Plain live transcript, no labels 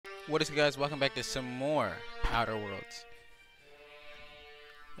What is good, guys? Welcome back to some more Outer Worlds.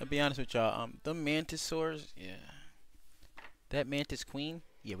 I'll be honest with y'all, the Mantisaurs, yeah. That Mantis Queen,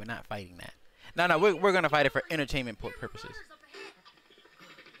 yeah, we're not fighting that. No, we're gonna fight it for entertainment purposes.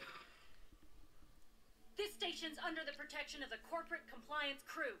 This station's under the protection of the corporate compliance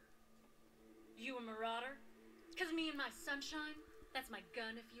crew. You a marauder? Cause me and my sunshine, that's my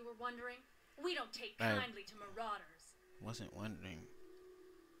gun if you were wondering. We don't take kindly to marauders. Wasn't wondering.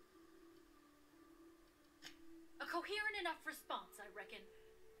 A coherent enough response, I reckon.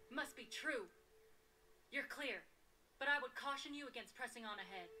 Must be true. You're clear, but I would caution you against pressing on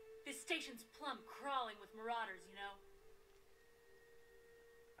ahead. This station's plumb crawling with marauders, you know.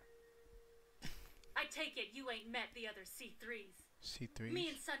 I take it you ain't met the other C3s. C3s?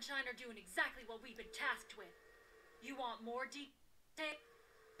 Me and Sunshine are doing exactly what we've been tasked with. You want more audio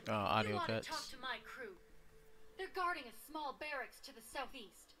you want cuts. to talk to my crew. They're guarding a small barracks to the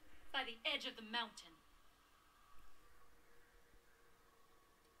southeast, by the edge of the mountain.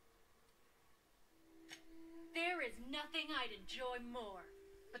 There is nothing I'd enjoy more,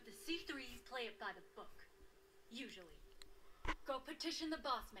 but the C3s play it by the book. Usually. Go petition the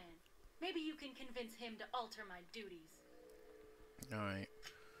boss man. Maybe you can convince him to alter my duties. Alright.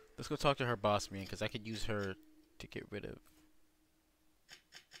 Let's go talk to her boss man, because I could use her to get rid of.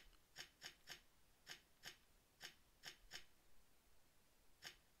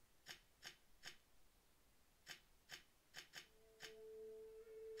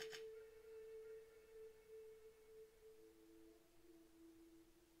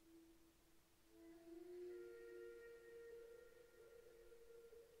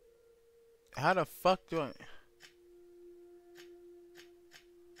 How the fuck do I...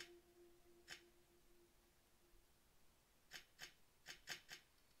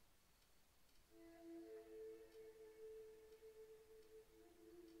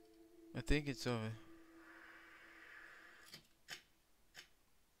 I think it's over.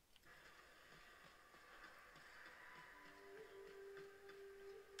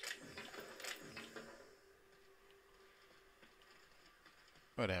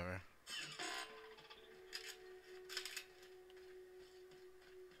 Whatever.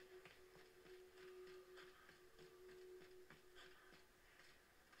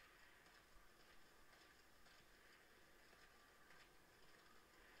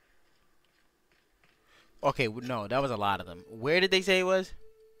 Okay, no, that was a lot of them. Where did they say it was?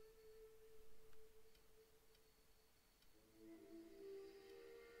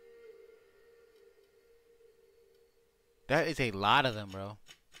 That is a lot of them, bro.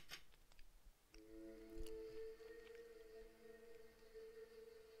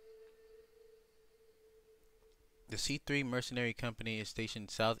 The C3 Mercenary Company is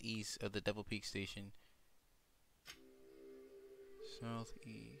stationed southeast of the Devil Peak Station.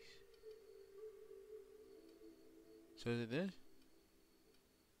 Southeast. So is it this?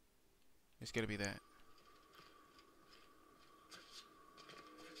 It's gotta be that.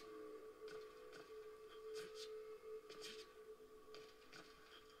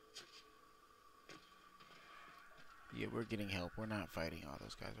 Yeah, we're getting help. We're not fighting all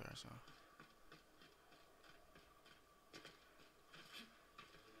those guys by ourselves.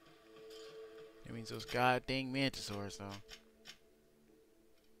 It means those goddamn Mantisaurs, though.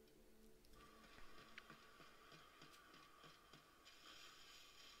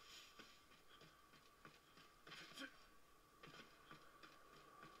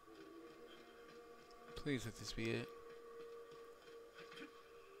 Please let this be it.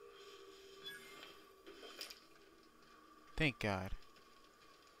 Thank God.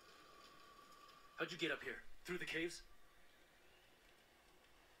 How'd you get up here? Through the caves?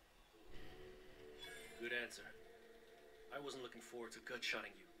 Good answer. I wasn't looking forward to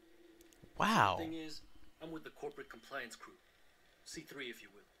gut-shotting you. Wow. The thing is, I'm with the corporate compliance crew. C3, if you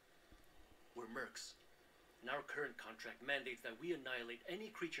will. We're mercs. And our current contract mandates that we annihilate any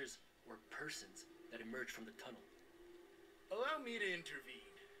creatures or persons that emerge from the tunnel. Allow me to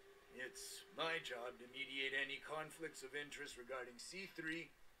intervene. It's my job to mediate any conflicts of interest regarding C3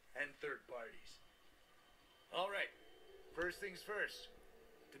 and third parties. Alright, first things first.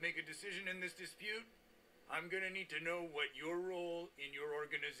 To make a decision in this dispute, I'm gonna need to know what your role in your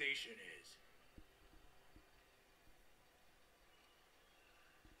organization is.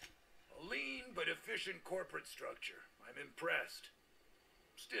 A lean but efficient corporate structure. I'm impressed.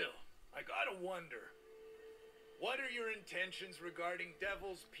 Still, I gotta wonder. What are your intentions regarding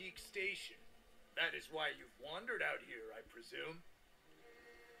Devil's Peak Station? That is why you've wandered out here, I presume.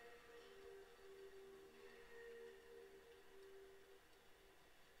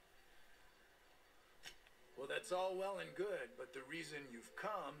 Well, that's all well and good, but the reason you've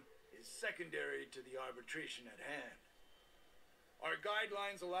come is secondary to the arbitration at hand. Our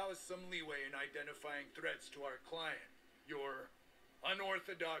guidelines allow us some leeway in identifying threats to our client. Your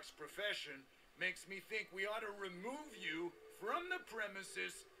unorthodox profession makes me think we ought to remove you from the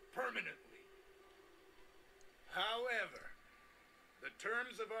premises permanently. However, the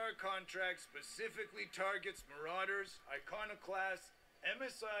terms of our contract specifically targets marauders, iconoclasts,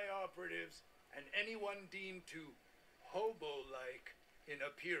 MSI operatives, and anyone deemed to hobo-like in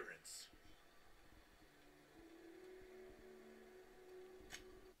appearance.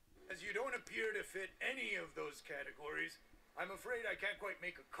 As you don't appear to fit any of those categories, I'm afraid I can't quite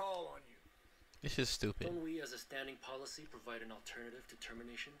make a call on you. This is stupid. Don't we, as a standing policy, provide an alternative to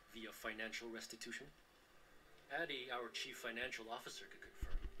termination via financial restitution? Addy, our chief financial officer, could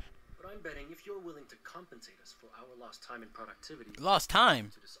confirm. But I'm betting if you're willing to compensate us for our lost time and productivity Lost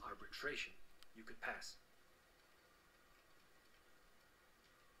time. to this arbitration, you could pass.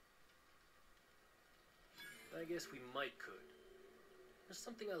 I guess we might could. There's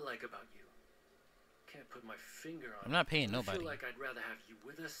something I like about you. Can't put my finger on it. I'm not paying I nobody. feel like I'd rather have you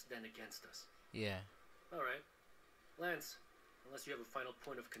with us than against us. Yeah. All right. Lance, unless you have a final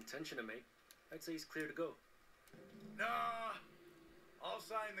point of contention to make, I'd say he's clear to go. Nah, I'll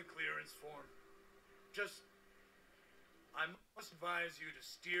sign the clearance form. Just, I must advise you to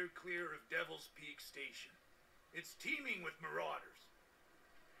steer clear of Devil's Peak Station. It's teeming with marauders.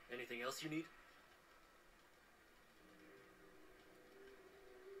 Anything else you need?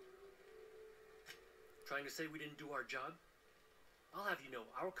 Trying to say we didn't do our job? I'll have you know,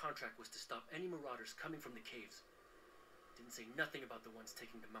 our contract was to stop any marauders coming from the caves. Didn't say nothing about the ones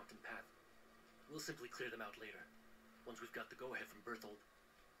taking the mountain path. We'll simply clear them out later, once we've got the go-ahead from Berthold.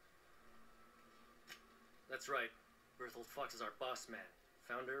 That's right. Berthold Fox is our boss man,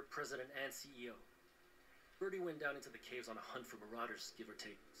 founder, president, and CEO. Bertie went down into the caves on a hunt for marauders, give or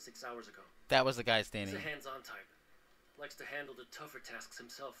take, 6 hours ago. That was the guy He's standing. a hands-on type. Likes to handle the tougher tasks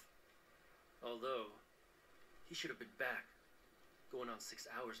himself. Although, he should have been back. Going on 6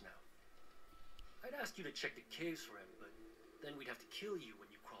 hours now. I'd ask you to check the caves for him, but then we'd have to kill you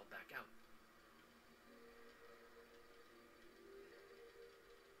when you crawl back out.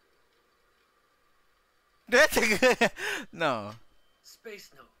 That's a good. No.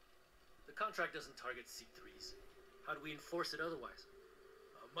 Space no. The contract doesn't target C3s. How do we enforce it otherwise?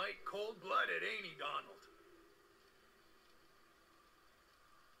 A mite cold-blooded, ain't he, Donald?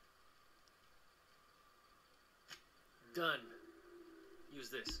 Done. Use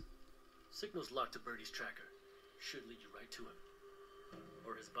this. Signal's locked to Bertie's tracker. Should lead you right to him.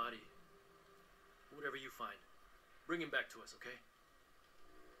 Or his body. Whatever you find. Bring him back to us, okay?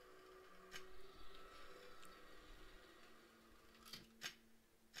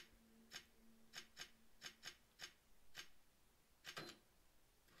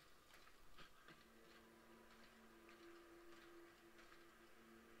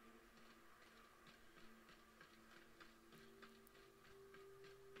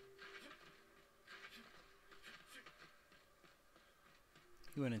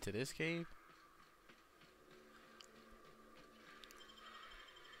 You went into this cave?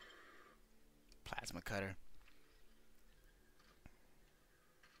 Plasma cutter.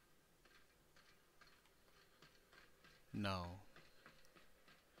 No.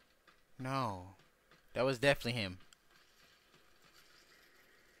 No. That was definitely him.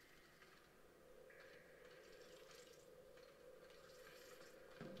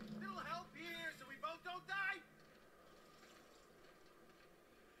 Little help here so we both don't die?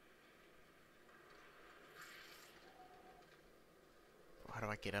 How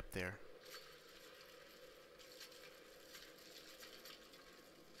do I get up there?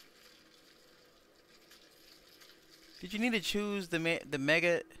 Did you need to choose the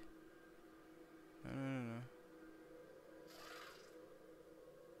mega? I don't know.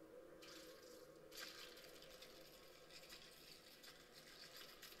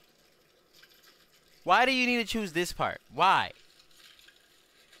 Why do you need to choose this part? Why?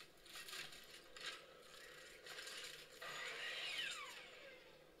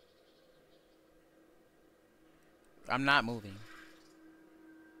 I'm not moving.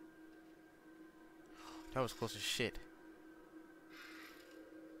 That was close as shit.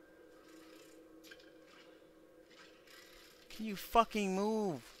 Can you fucking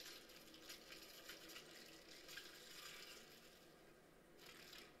move?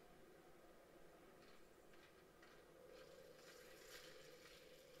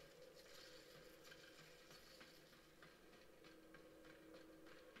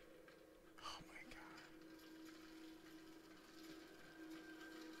 Oh my god.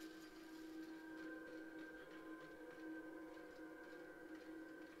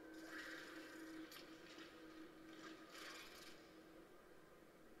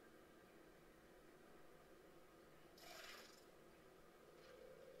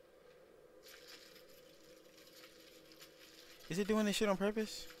 Is it doing this shit on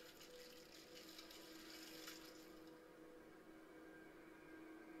purpose?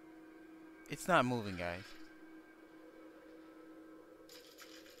 It's not moving, guys.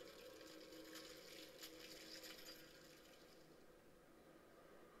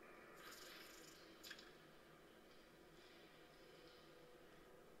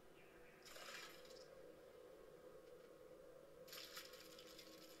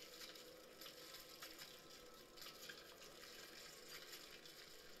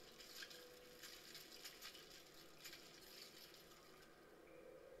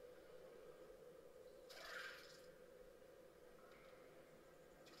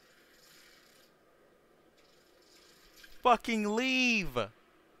 Fucking leave!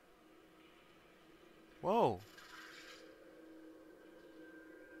 Whoa.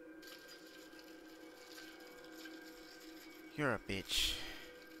 You're a bitch.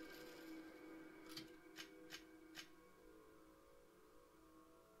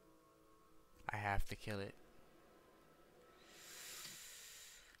 I have to kill it.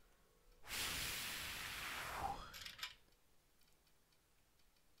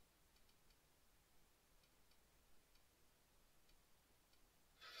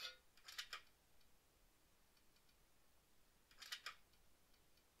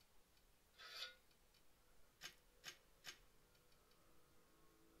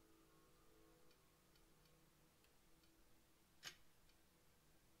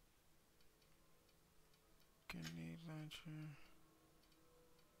 Grenade launcher.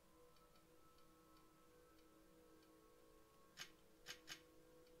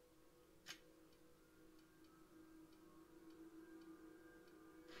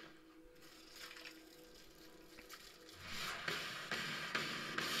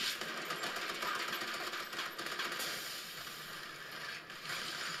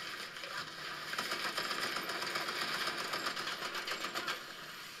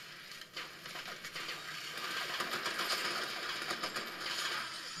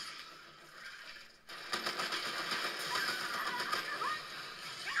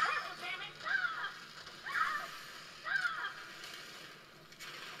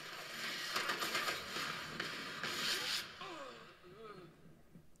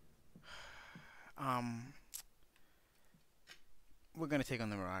 We're gonna take on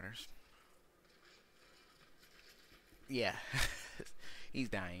the Marauders. Yeah. He's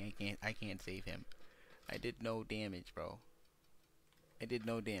dying. I can't save him. I did no damage, bro. I did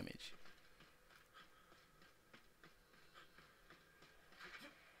no damage.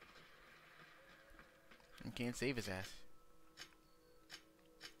 I can't save his ass.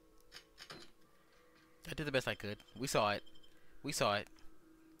 I did the best I could. We saw it. We saw it.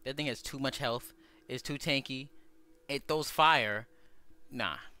 That thing has too much health. It's too tanky. It throws fire.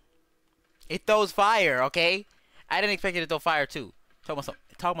 Nah. It throws fire, okay? I didn't expect it to throw fire too. Talking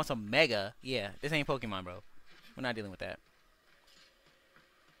about some mega. Yeah, this ain't Pokemon, bro. We're not dealing with that.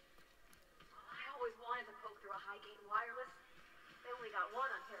 I always wanted to poke through a high gain wireless. They only got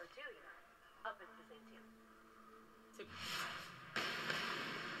one on Terra 2, you know. Up at Byzantium.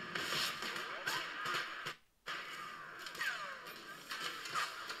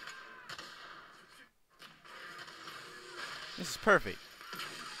 This is perfect.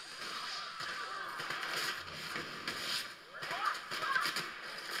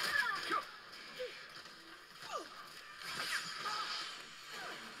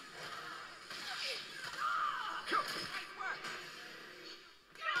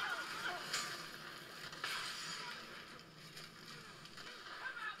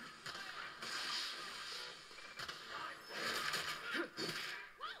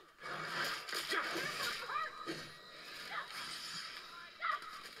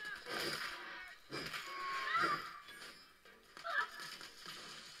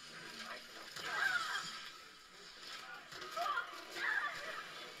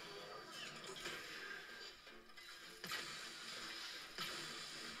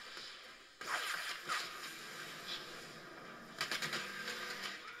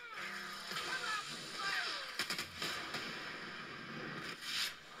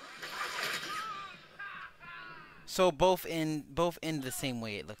 So both end the same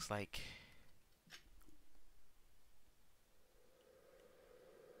way, it looks like.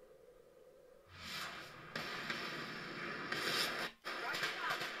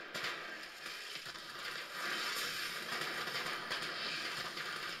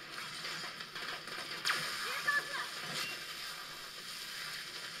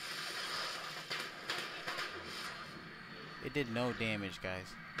 It did no damage, guys.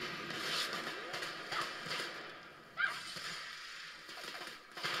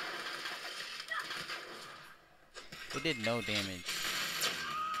 It did no damage.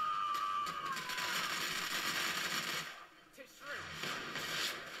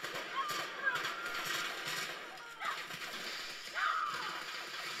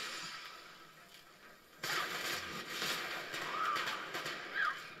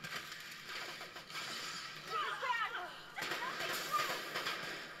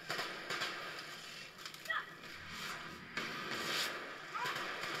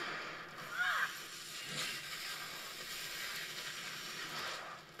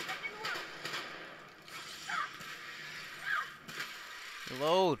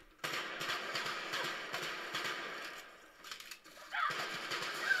 Load.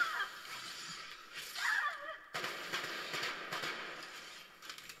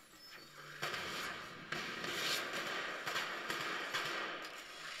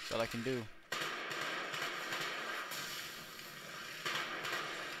 That's all I can do.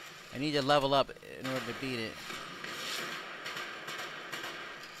 I need to level up in order to beat it.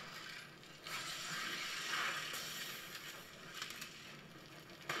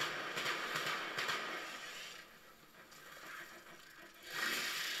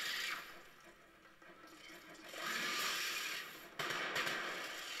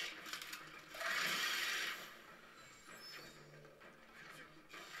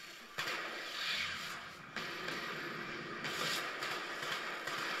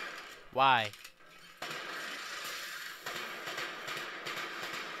 Why?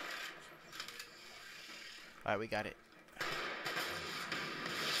 Alright, we got it.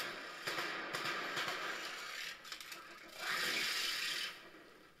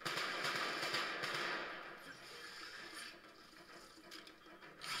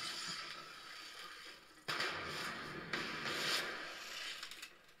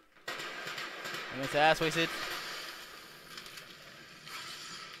 And it's ass wasted.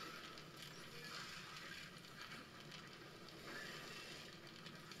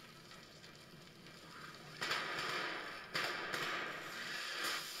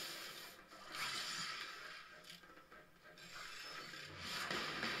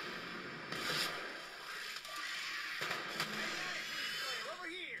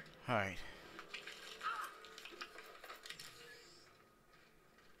 Alright.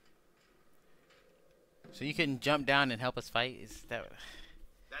 So you can jump down and help us fight? Is that...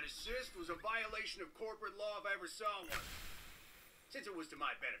 That assist was a violation of corporate law if I ever saw one. Since it was to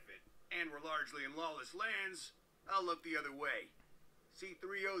my benefit, and we're largely in lawless lands, I'll look the other way.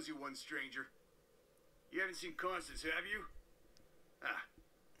 C3 owes you one, stranger. You haven't seen Constance, have you? Ah,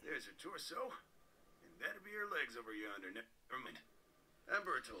 there's her torso. And that'll be her legs over yonder. Never mind. I'm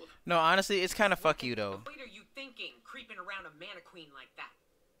Bertold. No, honestly, it's kind of fuck you, though. What are you thinking, creeping around a mannequin like that?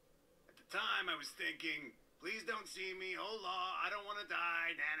 At the time, I was thinking, please don't see me, oh law, I don't want to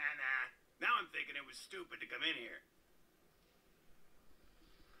die, nah, nah, nah. Now I'm thinking it was stupid to come in here.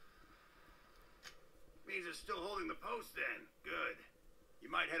 Means they're still holding the post then. Good. You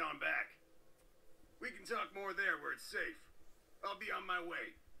might head on back. We can talk more there where it's safe. I'll be on my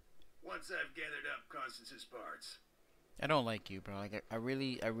way. Once I've gathered up Constance's parts. I don't like you, bro. Like, I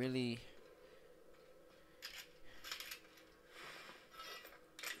really... I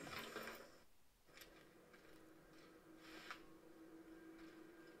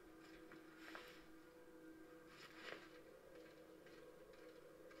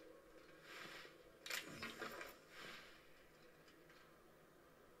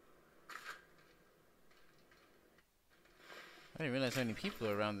didn't realize how many people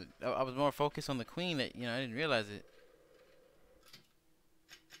are around. I was more focused on the queen that, you know, I didn't realize it.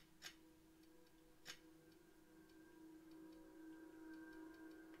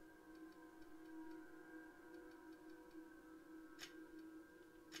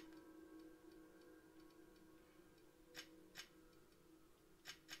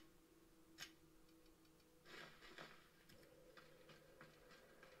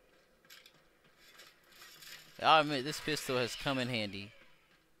 I'll admit, this pistol has come in handy.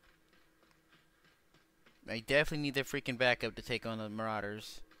 I definitely need the freaking backup to take on the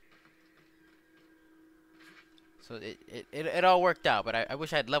Marauders. So it all worked out, but I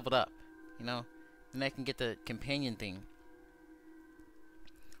wish I had leveled up, you know? Then I can get the companion thing.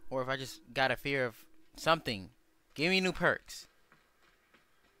 Or if I just got a fear of something. Give me new perks.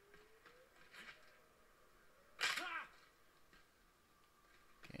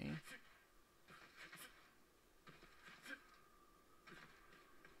 Okay.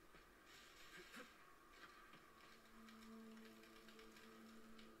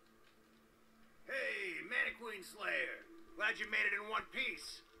 Queen Slayer, glad you made it in one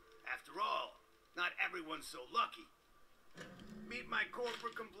piece. After all, not everyone's so lucky. Meet my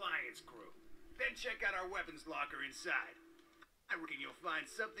corporate compliance crew. Then check out our weapons locker inside. I reckon you'll find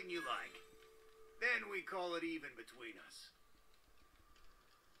something you like. Then we call it even between us.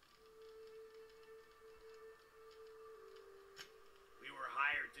 We were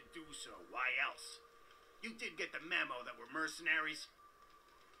hired to do so. Why else? You did get the memo that we're mercenaries?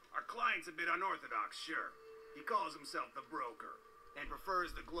 Our client's a bit unorthodox, sure. He calls himself the broker, and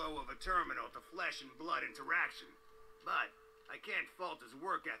prefers the glow of a terminal to flesh and blood interaction. But I can't fault his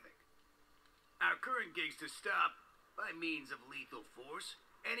work ethic. Our current gig's to stop, by means of lethal force,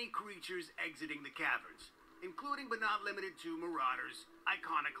 any creatures exiting the caverns, including but not limited to marauders,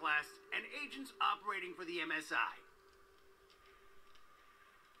 iconoclasts, and agents operating for the MSI.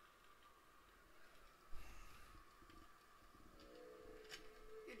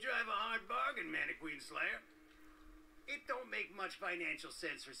 You drive a hard bargain, Mannequin Slayer. It don't make much financial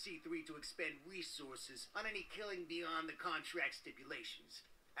sense for C3 to expend resources on any killing beyond the contract stipulations.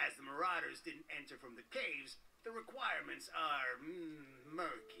 As the Marauders didn't enter from the caves, the requirements are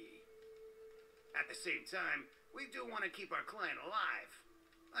murky. At the same time, we do want to keep our client alive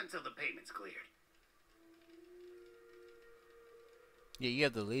until the payment's cleared. Yeah, you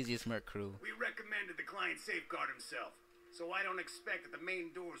have the laziest merc crew. We recommended the client safeguard himself, so I don't expect that the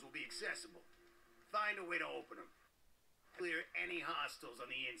main doors will be accessible. Find a way to open them. Clear any hostiles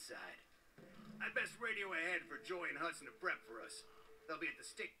on the inside. I'd best radio ahead for Joy and Hudson to prep for us. They'll be at the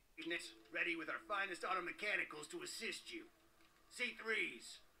stick ready with our finest auto mechanicals to assist you.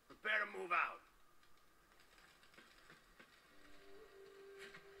 C3s, prepare to move out.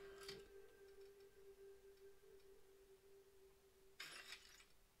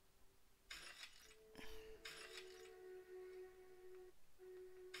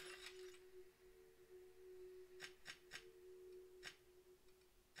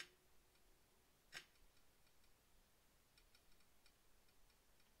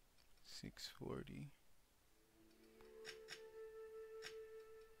 $640.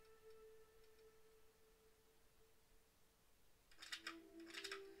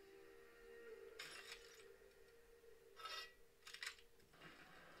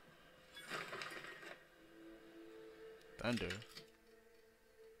 Thunder.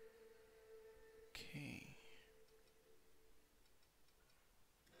 Okay.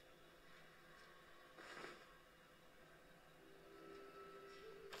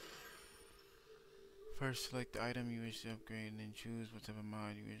 First, select the item you wish to upgrade and then choose what type of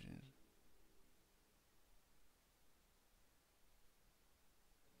mod you wish to.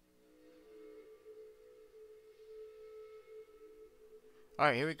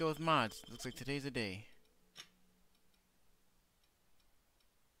 Alright, here we go with mods. Looks like today's the day.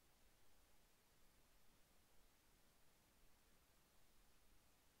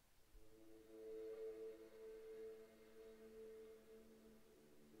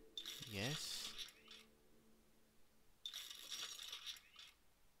 Yes.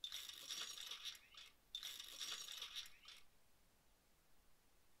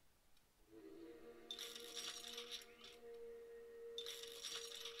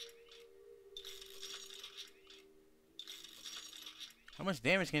 How much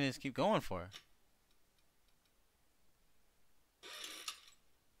damage can this keep going for?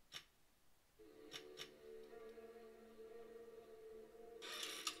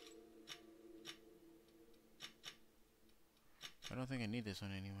 I don't think I need this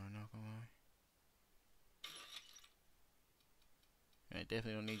one anymore, not gonna lie. I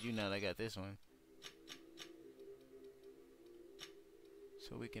definitely don't need you now that I got this one.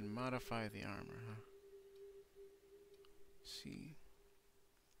 So we can modify the armor, huh? See.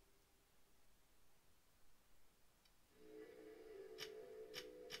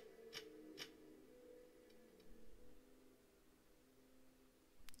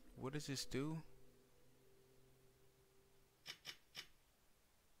 What does this do?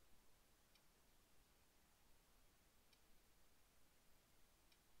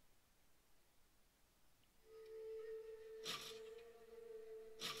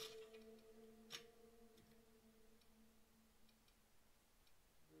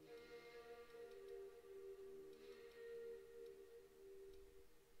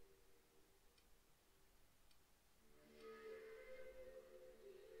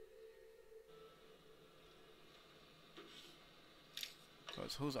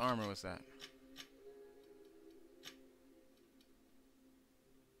 Whose armor was that?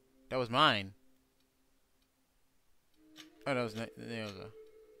 That was mine. Oh, that was there we go.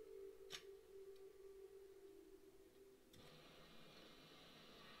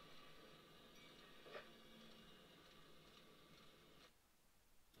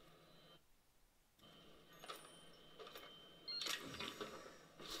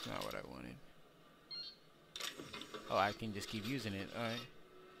 It's not what I wanted. Oh, I can just keep using it. All right.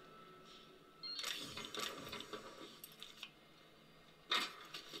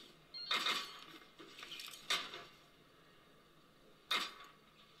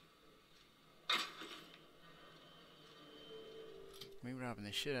 We robbing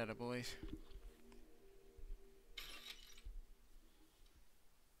the shit out of boys.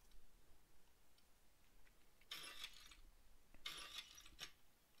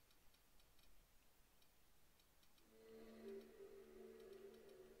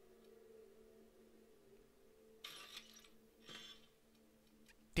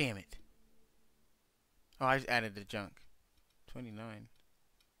 Damn it. Oh, I just added the junk. 29.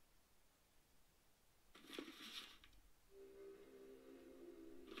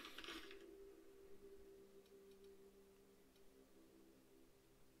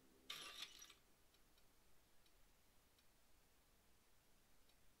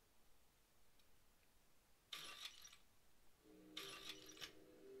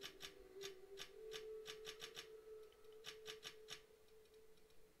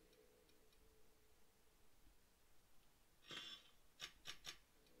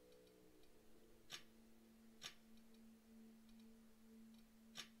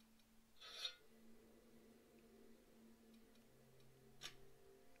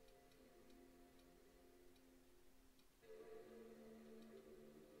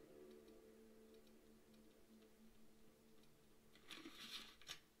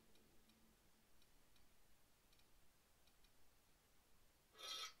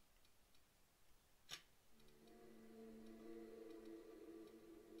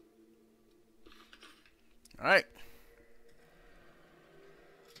 All right.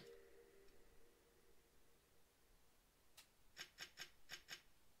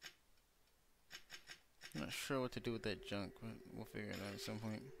 Not sure what to do with that junk, but we'll figure it out at some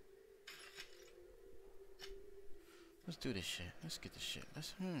point. Let's do this shit. Let's get this shit.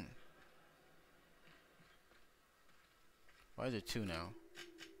 Why is it 2 now?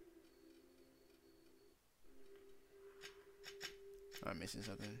 I'm missing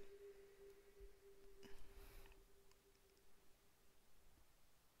something.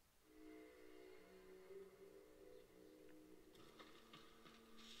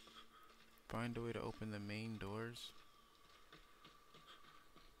 Find a way to open the main doors.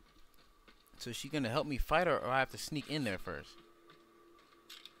 So is she gonna help me fight her, or I have to sneak in there first?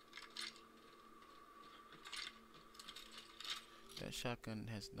 That shotgun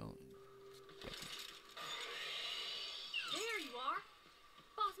has no... There you are.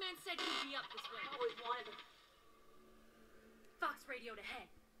 Boss man said you'd be up this way. Always wanted to. Fox radioed ahead.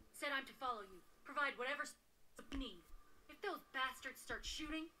 Said I'm to follow you. Provide whatever you need. If those bastards start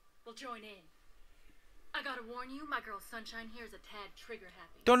shooting, we'll join in. I gotta warn you, my girl Sunshine here's a tad trigger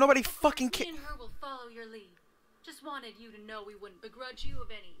happy. Don't nobody Of course, fucking me care. and her will follow your lead. Just wanted you to know we wouldn't begrudge you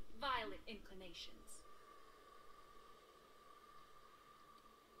of any violent inclinations.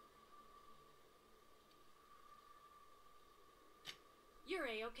 You're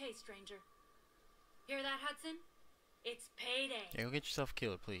A-okay, stranger. Hear that, Hudson? It's payday. Yeah, go get yourself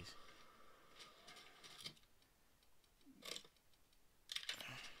killed, please.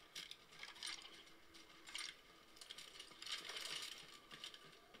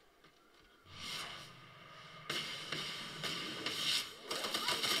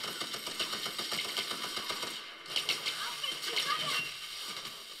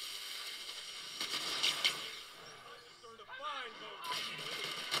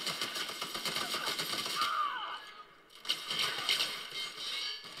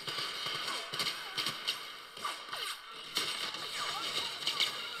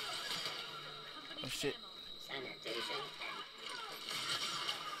 Oh shit. Sanitation.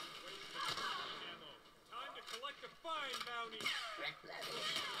 Time to collect a fine bounty. Threat level.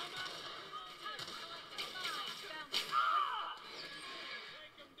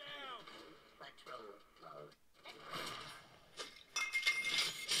 Take him down. Patrol mode.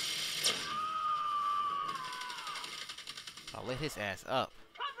 I'll lit his ass up.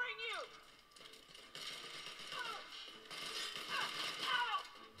 Covering you!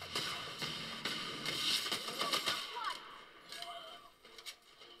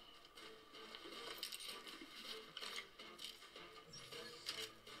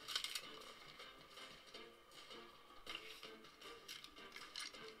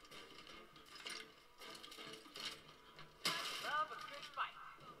 Love a good fight.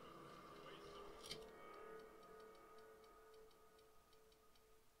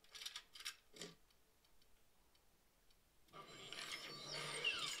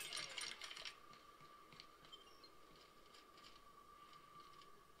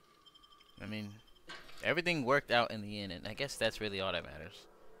 I mean, Everything worked out in the end, and I guess that's really all that matters.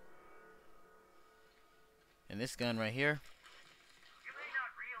 And this gun right here. You may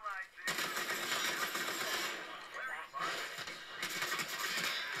not realize this.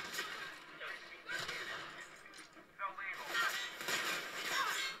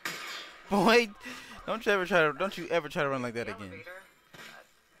 Boy, don't you ever try to run like that again. Elevator.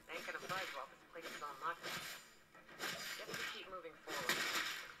 Ain't gonna budge while this place is on lockdown. Guess we keep moving forward.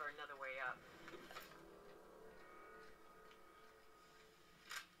 Look for another way up.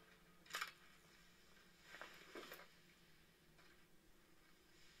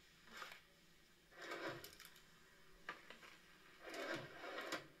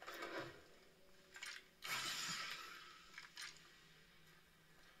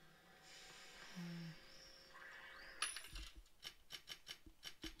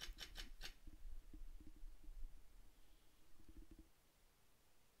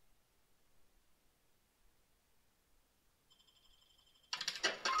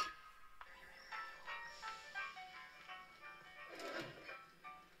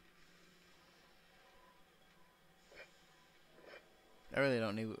 I really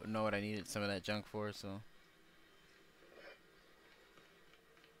don't know what I needed some of that junk for, so.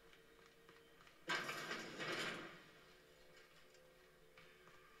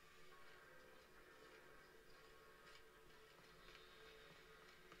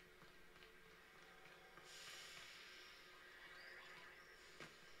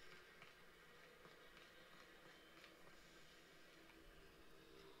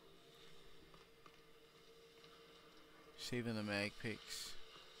 Saving the mag picks.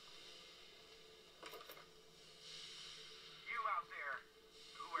 You out there,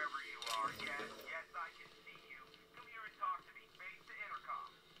 whoever you are, yes, I can see you. Come here and talk to me, face the intercom.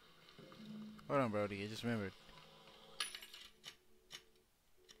 Hold on, Brody. I just remembered.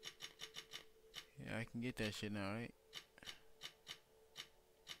 Yeah, I can get that shit now, right?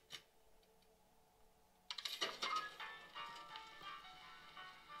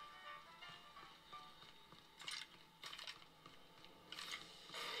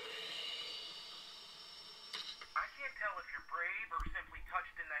 I can't tell if you're brave or simply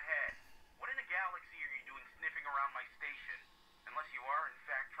touched in the head. What in the galaxy are you doing sniffing around my station? Unless you are, in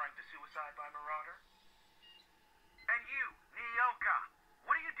fact, trying to suicide by Marauder? And you, Nyoka,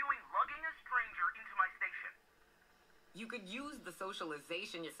 what are you doing lugging a stranger into my station? You could use the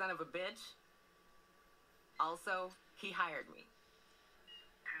socialization, you son of a bitch. Also, he hired me.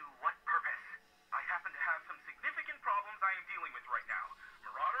 To what purpose? I happen to have some significant problems I am dealing with right now.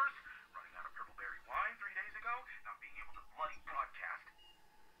 Marauders, running out of purple-berry wine 3 days ago, not being able to bloody broadcast.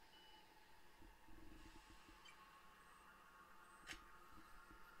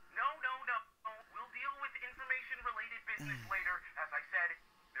 No. We'll deal with information-related business later. As I said,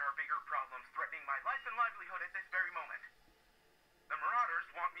 there are bigger problems threatening my life and livelihood at this very moment. The Marauders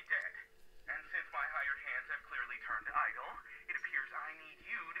want me dead. And since my hired hands have clearly turned idle, it appears I need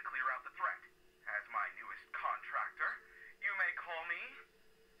you to clear out the threat. As my newest contractor, you may call me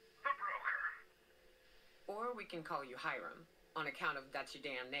the Broker. Or we can call you Hiram, on account of that's your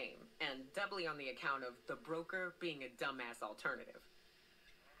damn name, and doubly on the account of the broker being a dumbass alternative.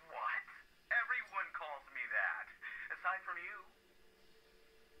 What? Everyone calls me that. Aside from you.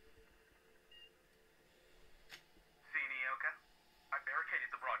 See, Nyoka? I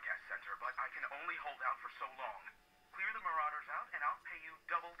barricaded the broadcast center, but I can only hold out for so long. Clear the Marauders out, and I'll pay you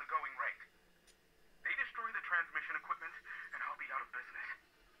double the going rate. They destroy the transmission equipment, and I'll be out of business.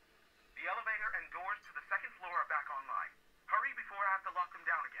 The elevator and doors to the second floor are back online. Hurry before I have to lock them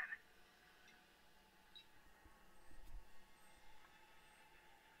down again.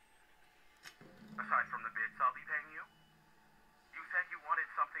 Aside from the bits I'll be paying you, you said you wanted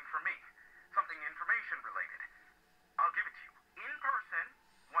something from me. Something information related. I'll give it to you in person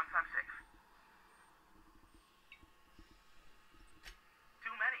once I'm safe.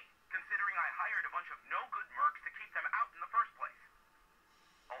 Too many, considering I hired a bunch of no-good mercs to keep them out in the first place.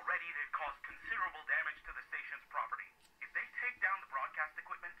 Already they've caused considerable damage to the station's property. If they take down the broadcast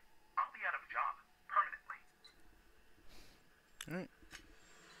equipment, I'll be out of a job, permanently. Alright.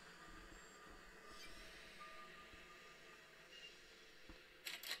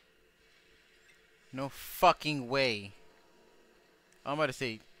 No fucking way. I'm about to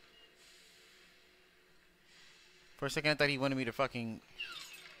say. For a second, I thought he wanted me to fucking.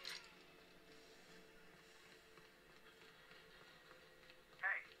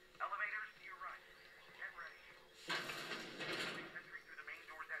 Hey, elevators to your right. Get ready. Entry through the main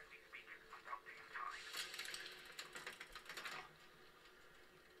doors as we speak. About damn time.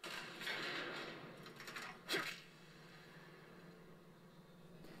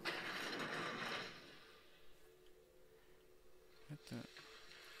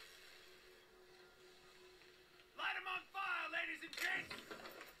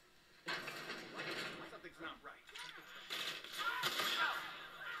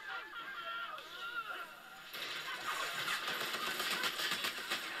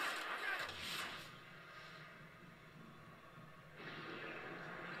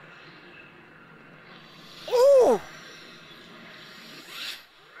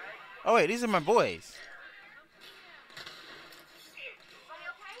 Oh wait, these are my boys. Everybody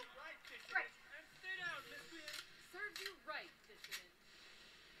okay? Great. Serves you right, dissident.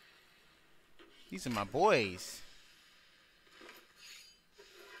 These are my boys.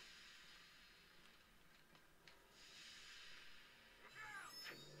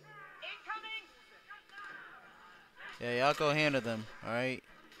 Yeah, y'all go handle them, alright?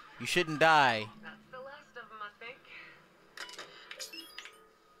 You shouldn't die. That's the last of them, I think.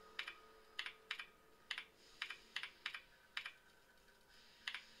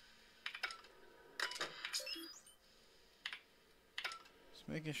 Just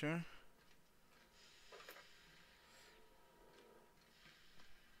making sure.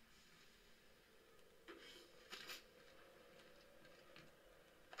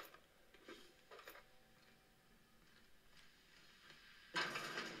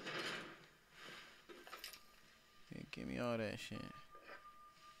 Hey, give me all that shit.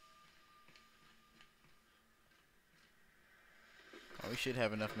 Oh, we should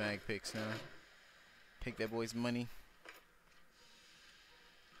have enough mag picks now. Take that boy's money.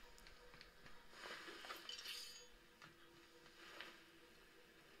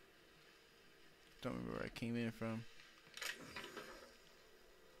 Don't remember where I came in from.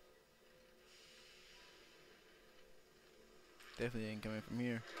 Definitely ain't coming from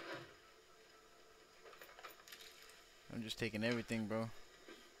here. I'm just taking everything, bro.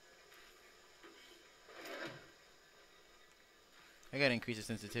 I gotta increase the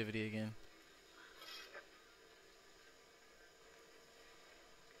sensitivity again.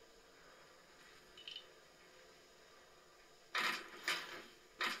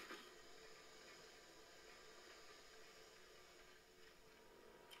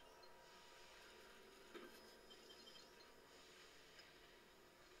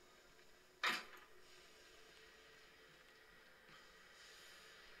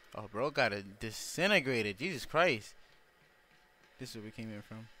 Oh, bro got it disintegrated. Jesus Christ. This is where we came in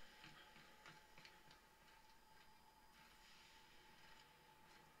from.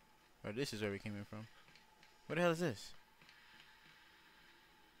 Or this is where we came in from. What the hell is this?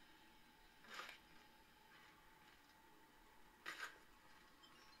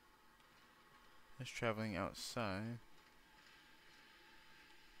 That's traveling outside.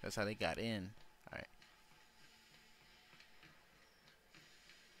 That's how they got in. Alright.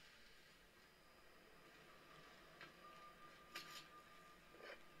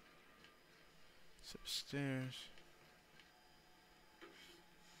 It's upstairs.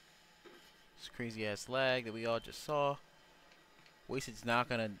 This crazy ass lag that we all just saw. Wasted's not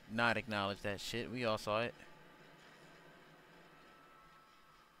gonna not acknowledge that shit. We all saw it.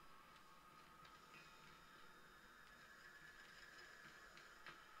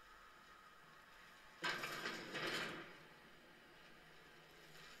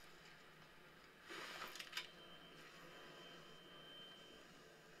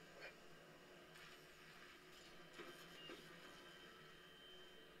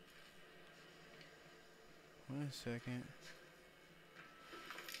 One second.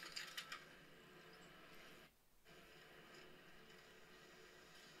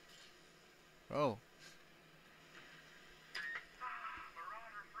 Oh.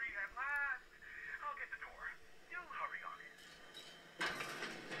 Marauder free at last. I'll get the door. You hurry on in.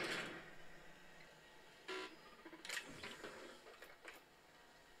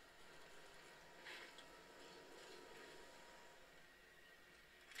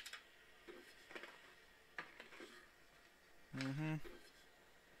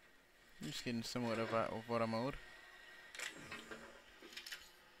 I'm just getting somewhat of what I'm owed.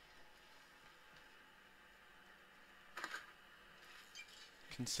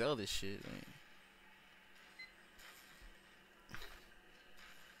 Can sell this shit. Like.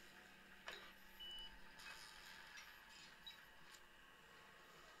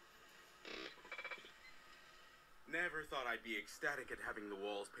 Never thought I'd be ecstatic at having the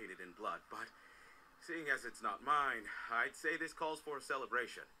walls painted in blood, but seeing as it's not mine, I'd say this calls for a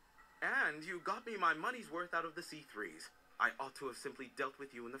celebration. And you got me my money's worth out of the C3s. I ought to have simply dealt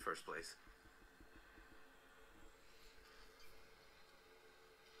with you in the first place.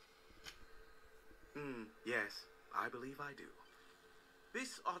 Yes, I believe I do.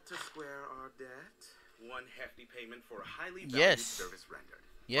 This ought to square our debt. One hefty payment for a highly valued service rendered.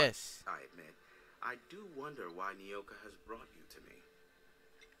 Yes. But I admit, I do wonder why Nyoka has brought you to me.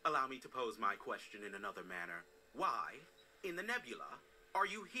 Allow me to pose my question in another manner. Why, in the nebula, are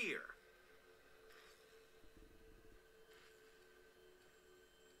you here?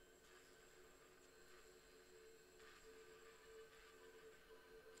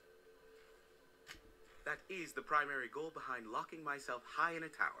 That is the primary goal behind locking myself high in a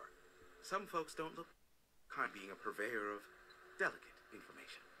tower. Some folks don't look kind of being a purveyor of delicate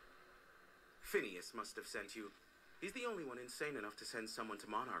information. Phineas must have sent you. He's the only one insane enough to send someone to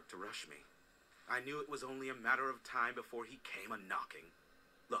Monarch to rush me. I knew it was only a matter of time before he came a-knocking.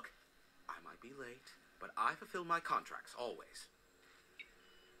 Look, I might be late, but I fulfill my contracts, always.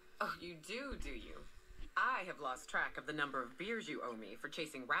 Oh, you do you? I have lost track of the number of beers you owe me for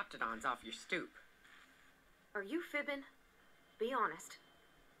chasing Raptidons off your stoop. Are you fibbing? Be honest.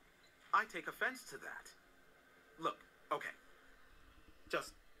 I take offense to that. Look, okay.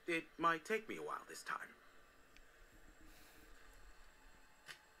 It might take me a while this time.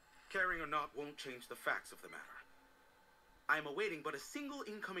 Caring or not won't change the facts of the matter. I am awaiting but a single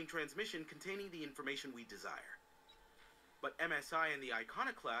incoming transmission containing the information we desire. But MSI and the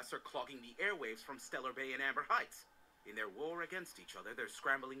Iconoclasts are clogging the airwaves from Stellar Bay and Amber Heights. In their war against each other, they're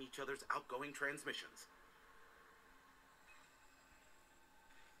scrambling each other's outgoing transmissions.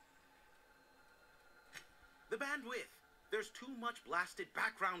 The bandwidth. There's too much blasted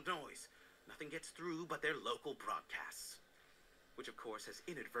background noise. Nothing gets through but their local broadcasts. Which of course has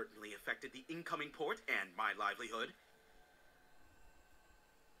inadvertently affected the incoming port and my livelihood.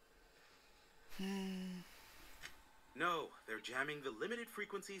 No, they're jamming the limited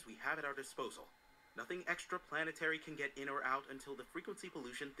frequencies we have at our disposal. Nothing extraplanetary can get in or out until the frequency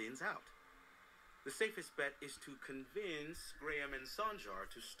pollution thins out. The safest bet is to convince Graham and Sanjar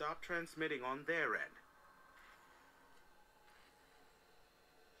to stop transmitting on their end.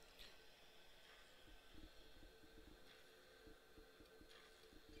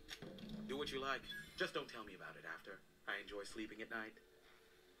 Do what you like. Just don't tell me about it after. I enjoy sleeping at night.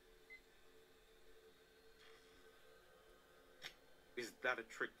 Is that a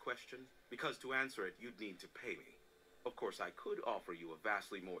trick question? Because to answer it, you'd need to pay me. Of course, I could offer you a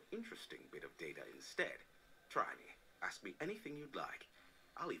vastly more interesting bit of data instead. Try me. Ask me anything you'd like.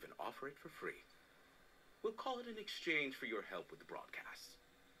 I'll even offer it for free. We'll call it an exchange for your help with the broadcasts.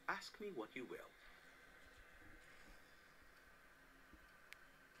 Ask me what you will.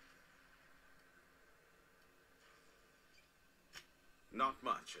 Not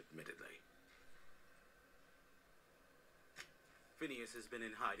much, admittedly. Phineas has been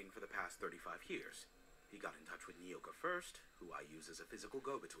in hiding for the past 35 years. He got in touch with Nyoka first, who I use as a physical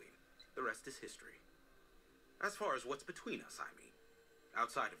go-between. The rest is history. As far as what's between us, I mean.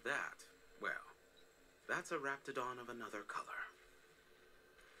 Outside of that, well, that's a Raptidon of another color.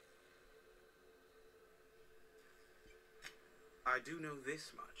 I do know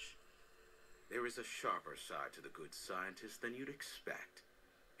this much. There is a sharper side to the good scientist than you'd expect.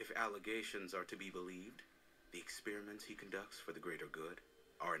 If allegations are to be believed, the experiments he conducts for the greater good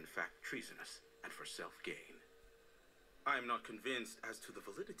are in fact treasonous and for self-gain. I am not convinced as to the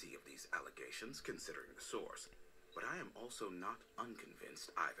validity of these allegations, considering the source, but I am also not unconvinced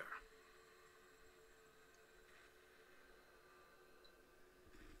either.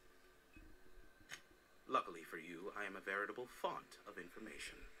 Luckily for you, I am a veritable font of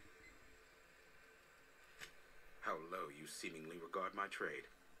information. How low you seemingly regard my trade.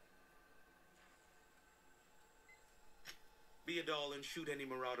 Be a doll and shoot any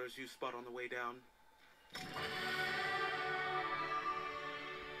marauders you spot on the way down.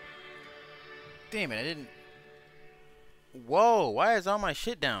 Damn it, I didn't... Whoa, why is all my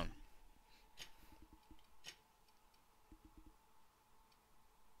shit down?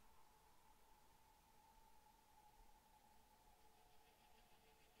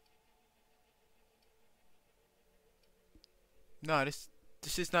 No, this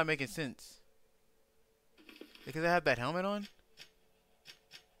is not making sense. Because I have that helmet on?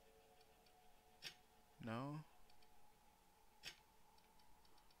 No.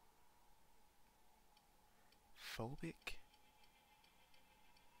 Phobic?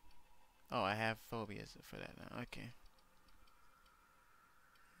 Oh, I have phobias for that now. Okay.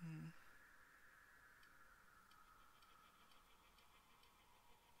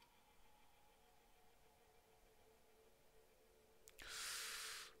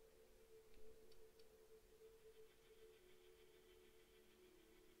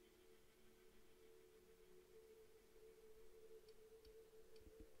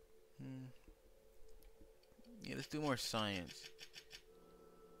 Yeah, let's do more science.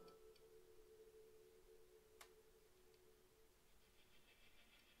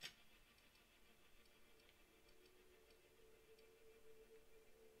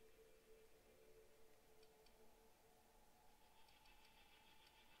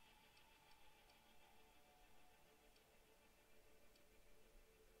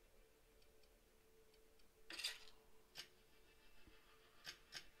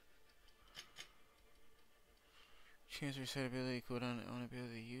 Chance reset ability cooldown on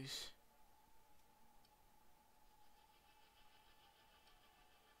ability use.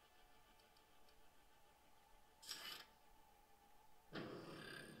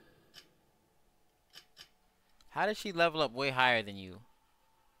 How did she level up way higher than you?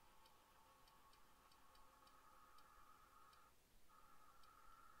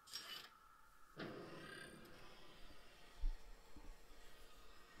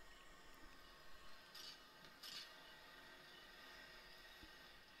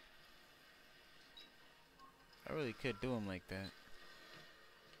 I really could do him like that.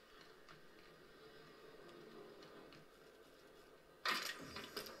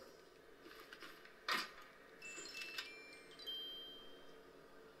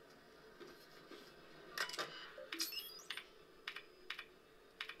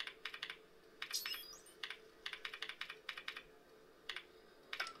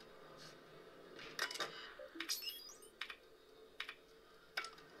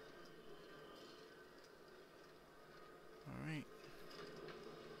 Alright.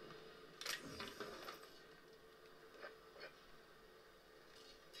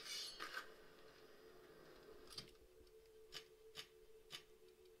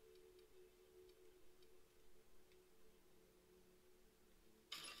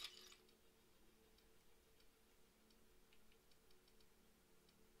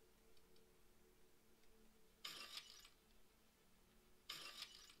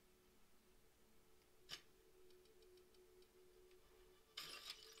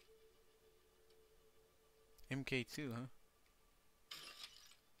 MK2, huh?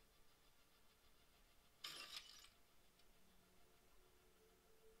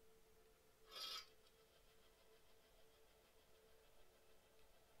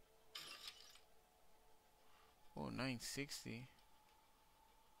 Oh, 960.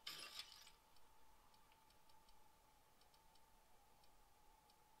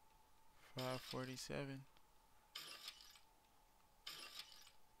 $547.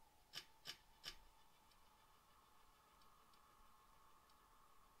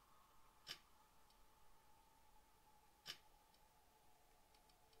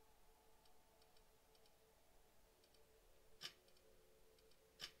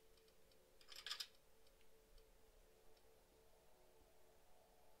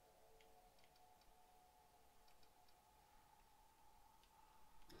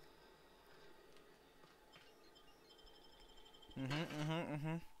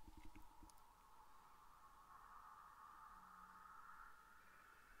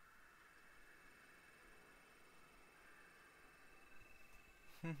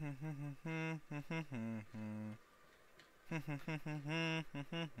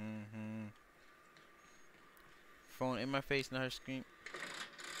 Phone in my face, not her screen.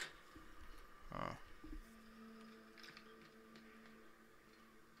 Oh.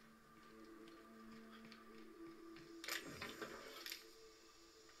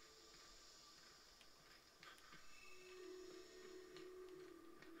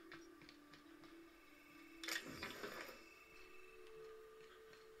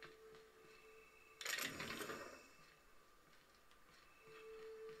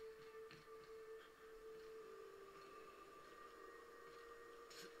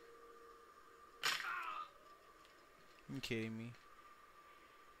 You kidding me?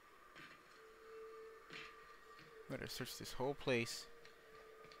 Better search this whole place.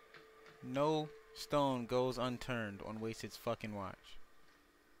 No stone goes unturned on Wasted's fucking watch.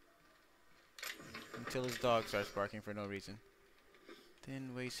 Until his dog starts barking for no reason.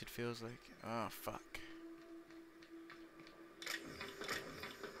 Then Wasted feels like, oh fuck.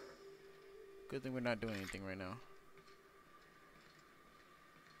 Good thing we're not doing anything right now.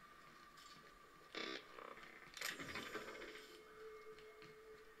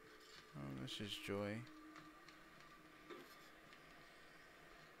 Oh, that's just joy.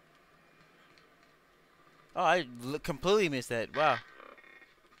 Oh, I completely missed that. Wow.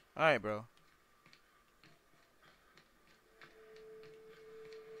 Alright, bro.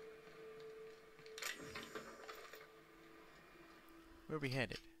 Where are we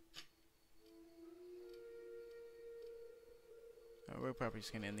headed? Oh, we're probably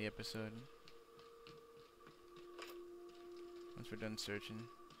just gonna end the episode once we're done searching.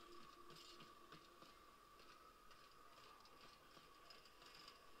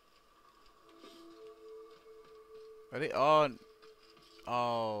 Are they all?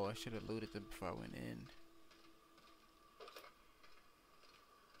 Oh, I should have looted them before I went in.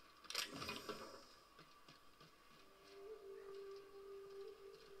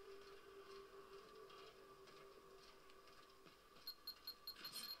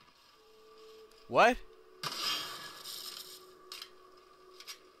 What?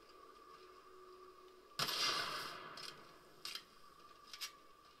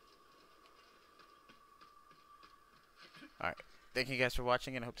 Alright. Thank you guys for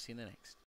watching, and I hope to see you in the next.